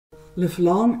Live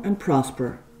long and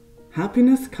prosper.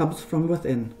 Happiness comes from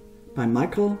within, by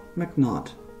Michael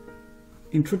McNaught.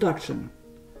 Introduction.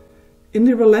 In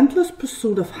the relentless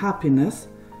pursuit of happiness,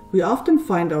 we often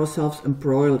find ourselves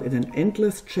embroiled in an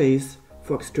endless chase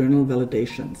for external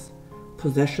validations,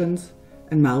 possessions,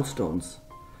 and milestones.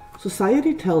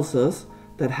 Society tells us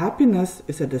that happiness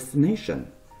is a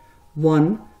destination,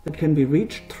 one that can be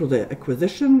reached through the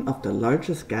acquisition of the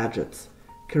largest gadgets,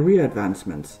 career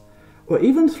advancements, or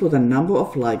even through the number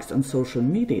of likes on social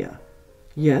media.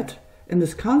 Yet, in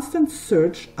this constant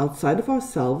search outside of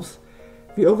ourselves,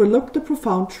 we overlook the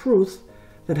profound truth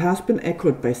that has been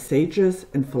echoed by sages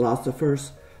and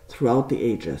philosophers throughout the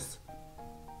ages.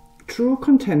 True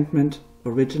contentment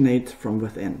originates from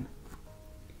within.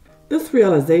 This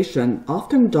realization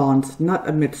often dawns not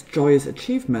amidst joyous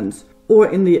achievements or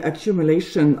in the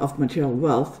accumulation of material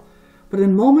wealth, but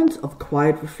in moments of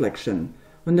quiet reflection,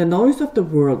 when the noise of the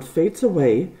world fades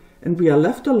away and we are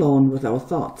left alone with our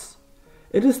thoughts.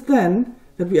 It is then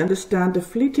that we understand the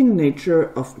fleeting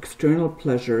nature of external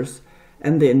pleasures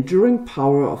and the enduring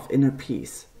power of inner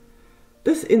peace.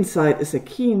 This insight is a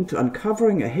key to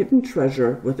uncovering a hidden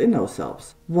treasure within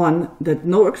ourselves, one that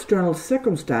no external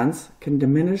circumstance can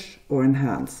diminish or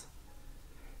enhance.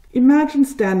 Imagine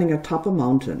standing atop a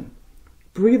mountain,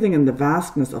 breathing in the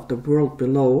vastness of the world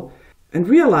below, and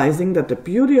realizing that the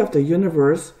beauty of the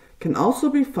universe can also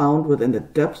be found within the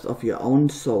depths of your own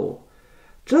soul.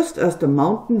 Just as the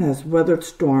mountain has weathered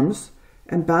storms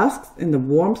and basks in the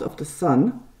warmth of the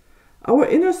sun, our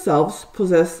inner selves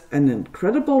possess an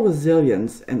incredible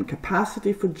resilience and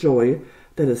capacity for joy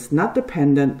that is not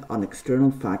dependent on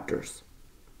external factors.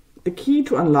 The key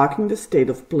to unlocking the state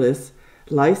of bliss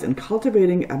lies in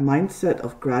cultivating a mindset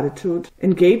of gratitude,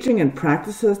 engaging in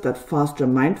practices that foster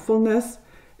mindfulness,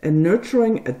 and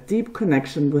nurturing a deep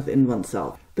connection within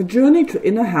oneself. The journey to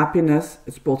inner happiness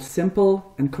is both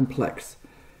simple and complex.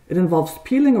 It involves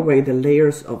peeling away the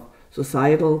layers of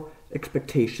societal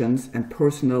expectations and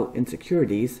personal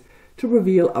insecurities to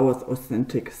reveal our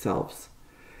authentic selves.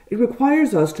 It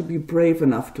requires us to be brave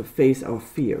enough to face our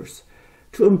fears,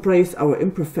 to embrace our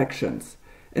imperfections,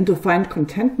 and to find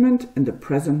contentment in the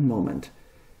present moment,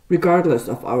 regardless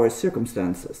of our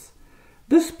circumstances.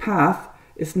 This path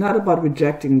is not about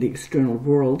rejecting the external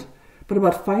world, but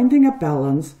about finding a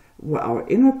balance where our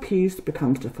inner peace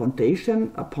becomes the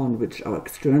foundation upon which our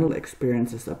external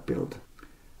experiences are built.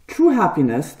 True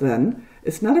happiness, then,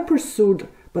 is not a pursuit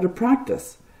but a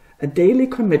practice, a daily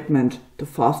commitment to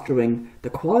fostering the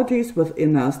qualities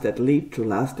within us that lead to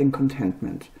lasting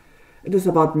contentment. It is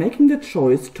about making the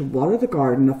choice to water the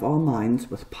garden of our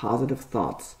minds with positive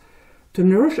thoughts, to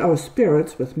nourish our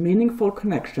spirits with meaningful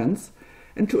connections,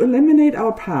 and to illuminate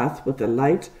our path with the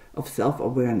light of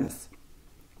self-awareness.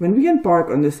 When we embark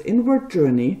on this inward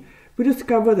journey, we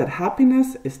discover that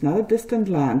happiness is not a distant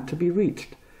land to be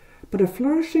reached, but a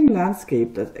flourishing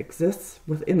landscape that exists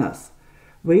within us,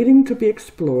 waiting to be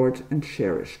explored and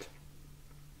cherished.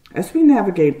 As we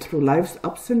navigate through life's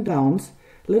ups and downs,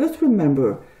 let us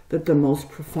remember that the most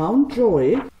profound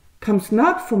joy comes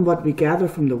not from what we gather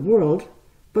from the world,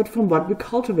 but from what we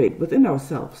cultivate within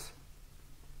ourselves.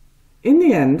 In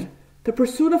the end, the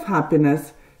pursuit of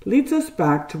happiness leads us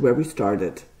back to where we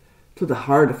started, to the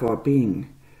heart of our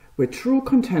being, where true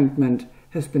contentment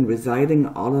has been residing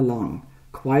all along,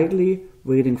 quietly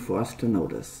waiting for us to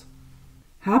notice.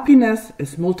 Happiness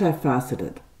is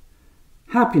multifaceted.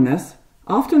 Happiness,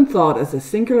 often thought as a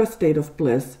singular state of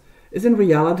bliss, is in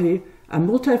reality a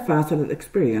multifaceted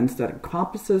experience that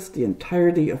encompasses the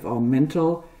entirety of our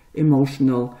mental,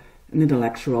 emotional, and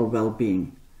intellectual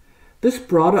well-being. This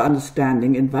broader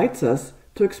understanding invites us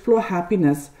to explore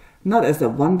happiness not as a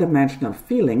one-dimensional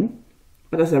feeling,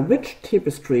 but as a rich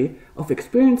tapestry of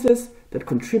experiences that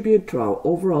contribute to our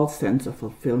overall sense of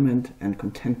fulfillment and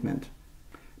contentment.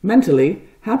 Mentally,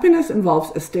 happiness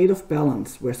involves a state of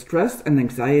balance where stress and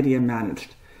anxiety are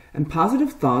managed, and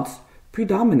positive thoughts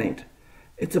predominate.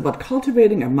 It's about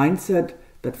cultivating a mindset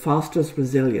that fosters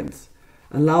resilience,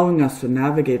 allowing us to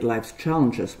navigate life's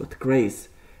challenges with grace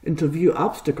and to view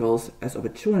obstacles as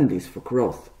opportunities for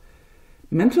growth.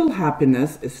 Mental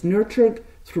happiness is nurtured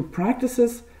through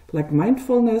practices like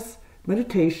mindfulness,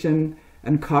 meditation,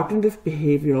 and cognitive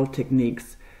behavioral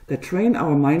techniques that train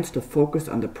our minds to focus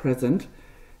on the present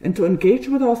and to engage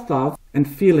with our thoughts and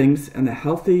feelings in a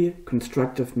healthy,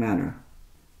 constructive manner.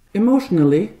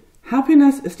 Emotionally,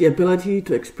 happiness is the ability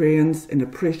to experience and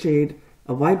appreciate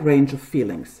a wide range of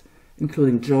feelings,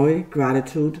 including joy,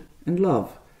 gratitude, and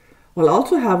love, while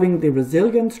also having the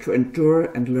resilience to endure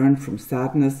and learn from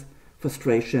sadness,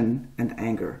 frustration, and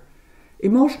anger.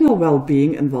 Emotional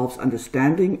well-being involves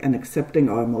understanding and accepting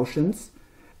our emotions,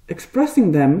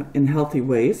 expressing them in healthy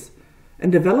ways,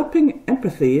 and developing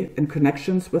empathy and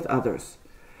connections with others.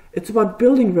 It's about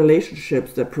building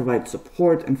relationships that provide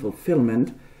support and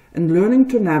fulfillment, and learning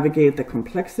to navigate the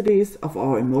complexities of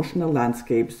our emotional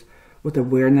landscapes with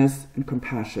awareness and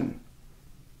compassion.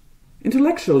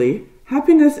 Intellectually,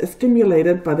 happiness is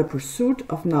stimulated by the pursuit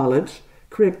of knowledge,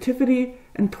 creativity,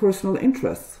 and personal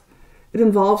interests. It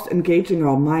involves engaging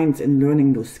our minds in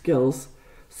learning new skills,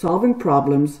 solving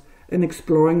problems, and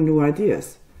exploring new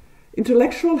ideas.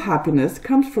 Intellectual happiness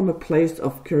comes from a place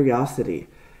of curiosity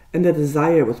and a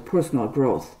desire with personal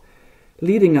growth,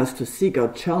 leading us to seek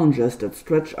out challenges that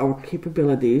stretch our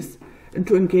capabilities and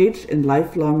to engage in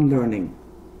lifelong learning.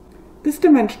 This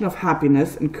dimension of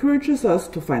happiness encourages us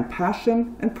to find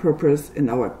passion and purpose in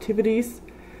our activities,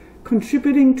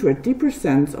 contributing to a deeper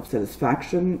sense of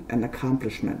satisfaction and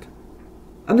accomplishment.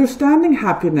 Understanding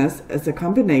happiness as a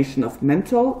combination of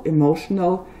mental,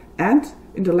 emotional, and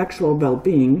intellectual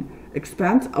well-being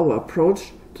expands our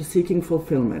approach to seeking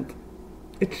fulfillment.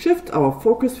 It shifts our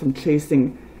focus from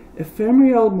chasing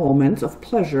ephemeral moments of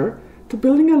pleasure to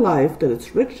building a life that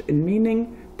is rich in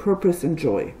meaning, purpose, and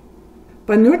joy.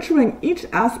 By nurturing each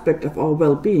aspect of our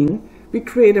well-being, we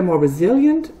create a more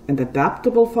resilient and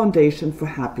adaptable foundation for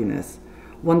happiness,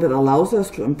 one that allows us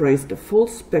to embrace the full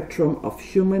spectrum of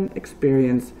human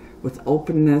experience with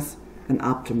openness and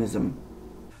optimism.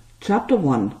 Chapter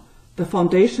 1. The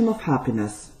Foundation of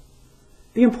Happiness.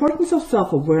 The importance of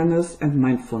self-awareness and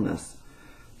mindfulness.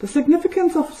 The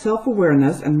significance of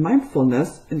self-awareness and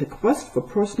mindfulness in the quest for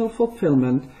personal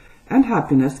fulfillment and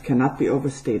happiness cannot be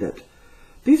overstated.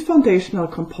 These foundational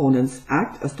components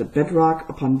act as the bedrock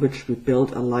upon which we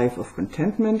build a life of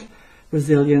contentment,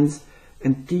 resilience,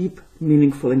 and deep,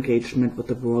 meaningful engagement with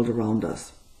the world around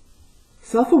us.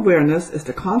 Self-awareness is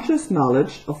the conscious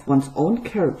knowledge of one's own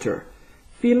character,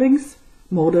 feelings,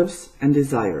 motives, and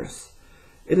desires.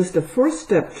 It is the first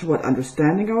step toward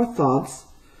understanding our thoughts,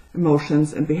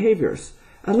 emotions, and behaviors,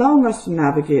 allowing us to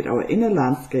navigate our inner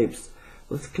landscapes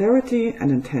with clarity and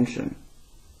intention.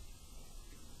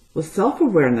 With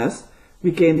self-awareness,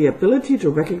 we gain the ability to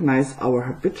recognize our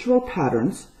habitual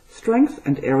patterns, strengths,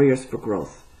 and areas for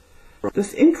growth.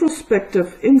 This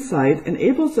introspective insight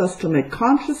enables us to make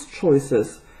conscious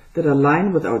choices that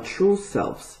align with our true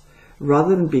selves,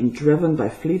 rather than being driven by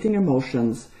fleeting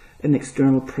emotions and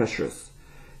external pressures.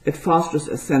 It fosters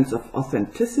a sense of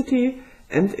authenticity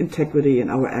and integrity in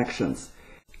our actions,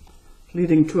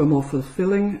 leading to a more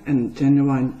fulfilling and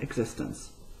genuine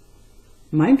existence.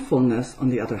 Mindfulness, on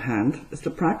the other hand, is the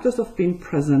practice of being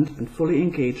present and fully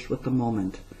engaged with the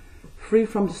moment, free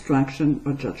from distraction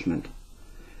or judgment.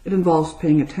 It involves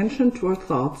paying attention to our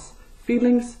thoughts,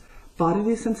 feelings,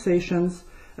 bodily sensations,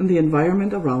 and the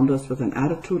environment around us with an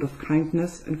attitude of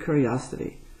kindness and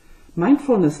curiosity.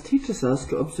 Mindfulness teaches us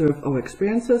to observe our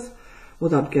experiences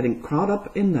without getting caught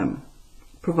up in them,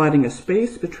 providing a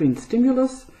space between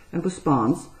stimulus and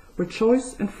response where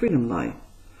choice and freedom lie.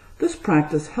 This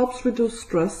practice helps reduce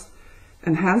stress,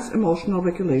 enhance emotional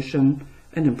regulation,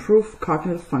 and improve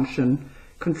cognitive function,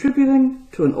 contributing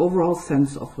to an overall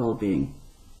sense of well-being.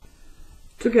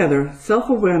 Together,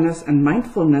 self-awareness and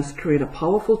mindfulness create a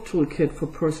powerful toolkit for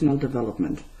personal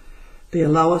development. They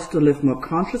allow us to live more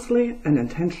consciously and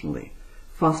intentionally,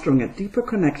 fostering a deeper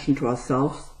connection to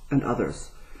ourselves and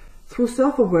others. Through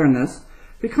self-awareness,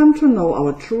 we come to know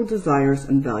our true desires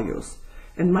and values,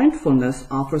 and mindfulness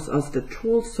offers us the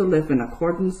tools to live in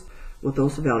accordance with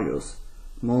those values,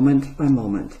 moment by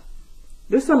moment.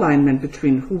 This alignment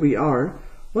between who we are,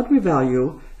 what we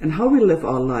value, and how we live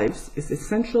our lives is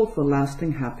essential for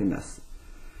lasting happiness.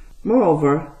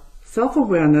 Moreover,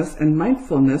 self-awareness and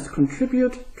mindfulness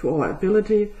contribute to our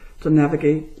ability to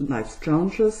navigate life's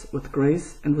challenges with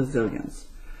grace and resilience.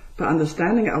 By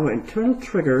understanding our internal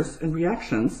triggers and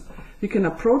reactions, we can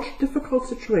approach difficult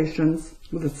situations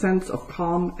with a sense of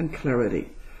calm and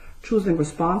clarity, choosing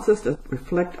responses that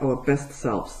reflect our best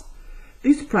selves.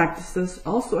 These practices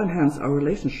also enhance our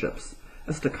relationships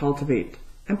as they cultivate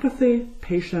empathy,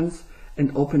 patience,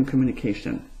 and open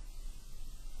communication.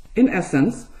 In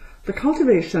essence, the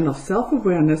cultivation of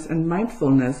self-awareness and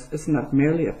mindfulness is not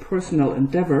merely a personal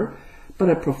endeavor, but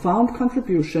a profound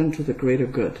contribution to the greater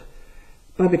good.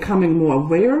 By becoming more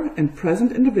aware and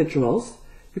present individuals,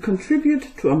 we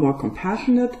contribute to a more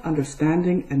compassionate,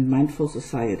 understanding, and mindful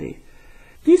society.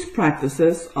 These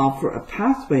practices offer a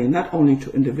pathway not only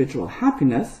to individual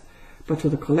happiness, but to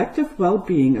the collective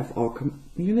well-being of our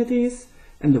communities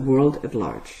and the world at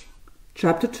large.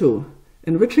 Chapter 2.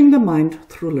 Enriching the mind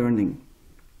through learning.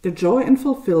 The joy and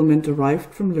fulfillment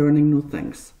derived from learning new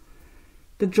things.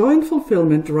 The joy and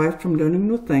fulfillment derived from learning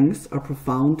new things are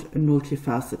profound and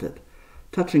multifaceted.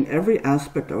 touching every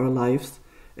aspect of our lives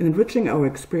and enriching our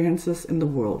experiences in the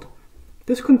world.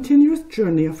 This continuous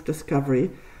journey of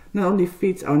discovery not only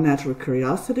feeds our natural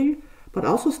curiosity, but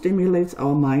also stimulates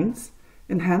our minds,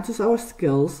 enhances our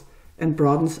skills, and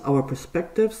broadens our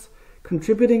perspectives,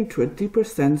 contributing to a deeper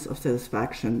sense of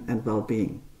satisfaction and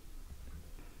well-being.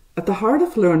 At the heart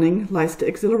of learning lies the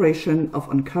exhilaration of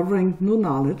uncovering new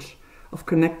knowledge, of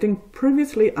connecting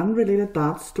previously unrelated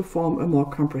dots to form a more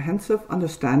comprehensive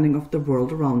understanding of the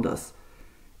world around us.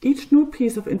 Each new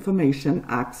piece of information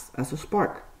acts as a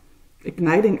spark,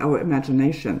 igniting our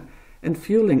imagination and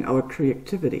fueling our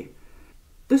creativity.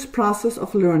 This process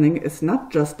of learning is not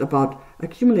just about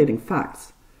accumulating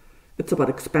facts. It's about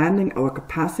expanding our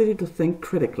capacity to think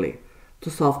critically, to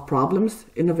solve problems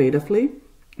innovatively,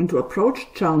 and to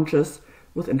approach challenges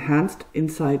with enhanced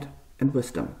insight and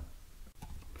wisdom.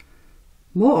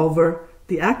 Moreover,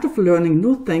 the act of learning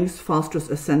new things fosters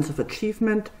a sense of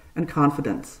achievement and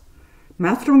confidence.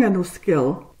 Mastering a new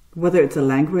skill, whether it's a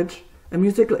language, a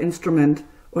musical instrument,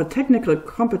 or a technical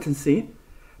competency,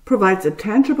 provides a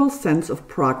tangible sense of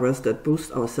progress that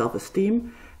boosts our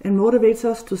self-esteem and motivates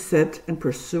us to set and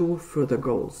pursue further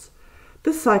goals.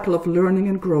 This cycle of learning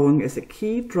and growing is a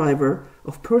key driver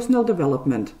of personal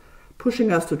development,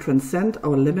 pushing us to transcend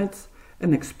our limits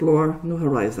and explore new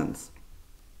horizons.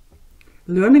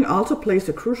 Learning also plays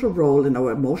a crucial role in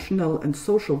our emotional and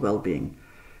social well-being.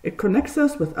 It connects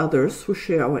us with others who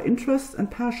share our interests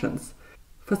and passions,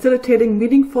 facilitating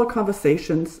meaningful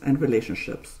conversations and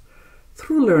relationships.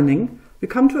 Through learning, we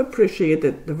come to appreciate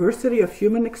the diversity of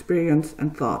human experience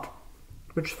and thought,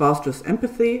 which fosters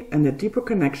empathy and a deeper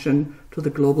connection to the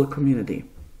global community.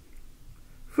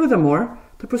 Furthermore,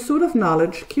 the pursuit of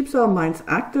knowledge keeps our minds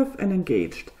active and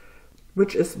engaged,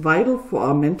 which is vital for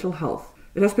our mental health.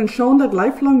 It has been shown that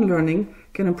lifelong learning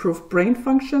can improve brain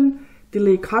function,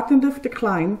 delay cognitive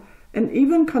decline, and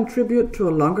even contribute to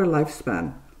a longer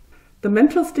lifespan. The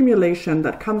mental stimulation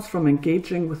that comes from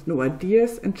engaging with new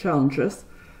ideas and challenges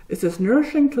is as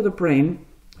nourishing to the brain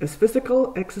as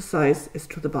physical exercise is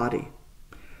to the body.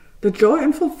 The joy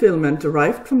and fulfillment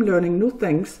derived from learning new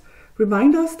things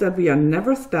remind us that we are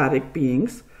never static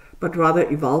beings, but rather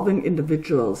evolving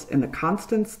individuals in a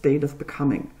constant state of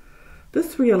becoming.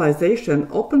 This realization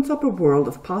opens up a world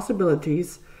of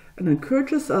possibilities and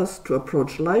encourages us to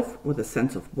approach life with a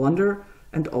sense of wonder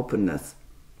and openness.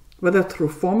 Whether through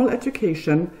formal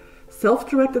education,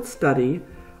 self-directed study,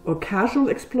 or casual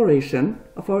exploration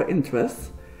of our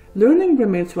interests, learning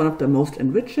remains one of the most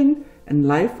enriching and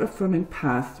life-affirming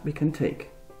paths we can take.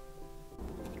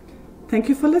 Thank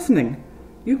you for listening.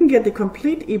 You can get the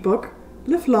complete ebook,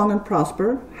 Live Long and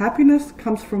Prosper, Happiness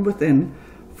Comes From Within,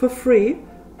 for free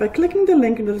by clicking the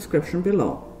link in the description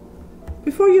below.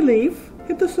 Before you leave,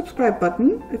 hit the subscribe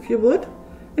button if you would,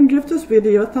 and give this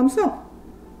video a thumbs up.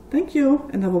 Thank you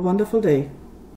and have a wonderful day.